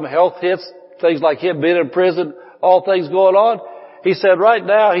life comes, health hits, things like him being in prison, all things going on. He said, right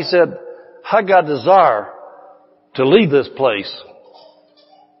now, he said, I got desire to leave this place.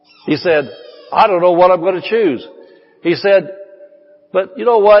 He said, I don't know what I'm going to choose. He said, but you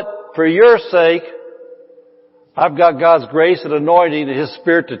know what? For your sake, I've got God's grace and anointing and His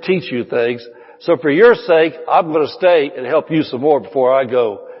Spirit to teach you things. So for your sake, I'm going to stay and help you some more before I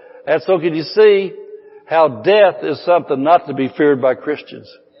go. And so can you see how death is something not to be feared by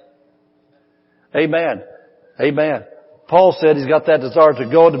Christians? Amen. Amen. Paul said he's got that desire to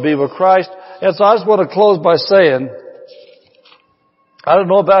go and to be with Christ. And so I just want to close by saying, I don't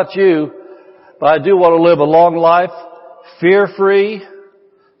know about you, but I do want to live a long life, fear-free,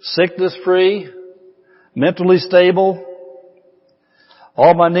 sickness-free, mentally stable,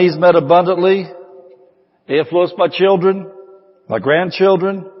 all my needs met abundantly, influence my children, my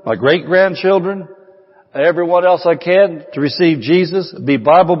grandchildren, my great-grandchildren, everyone else I can to receive Jesus, be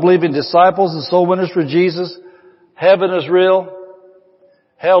Bible-believing disciples and soul winners for Jesus. Heaven is real.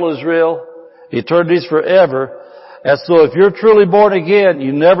 Hell is real. Eternity is forever. And so if you're truly born again,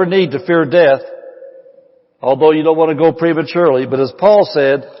 you never need to fear death, although you don't want to go prematurely. But as Paul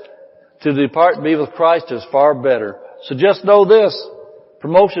said, to depart and be with Christ is far better. So just know this,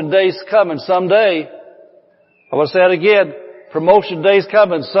 promotion day's coming someday. I want to say it again, promotion day's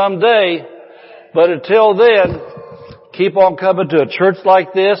coming someday. But until then, keep on coming to a church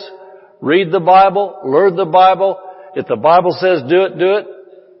like this, read the Bible, learn the Bible. If the Bible says do it, do it.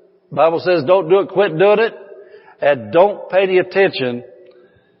 The Bible says don't do it, quit doing it. And don't pay any attention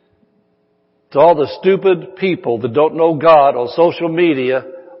to all the stupid people that don't know God on social media,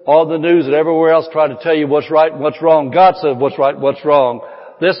 all the news and everywhere else trying to tell you what's right and what's wrong. God said what's right and what's wrong.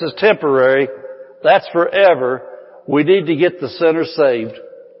 This is temporary. That's forever. We need to get the sinners saved.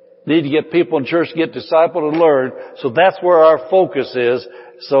 Need to get people in church to get discipled and learn. So that's where our focus is.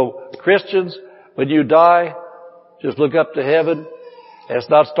 So Christians, when you die, just look up to heaven. It's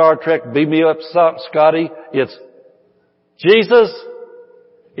not Star Trek, beam me up, Scotty. It's Jesus,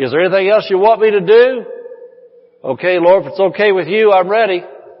 is there anything else you want me to do? Okay, Lord, if it's okay with you, I'm ready.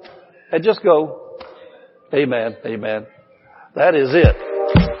 And just go. Amen. Amen. That is it.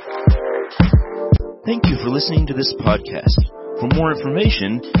 Thank you for listening to this podcast. For more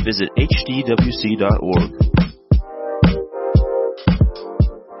information, visit hdwc.org.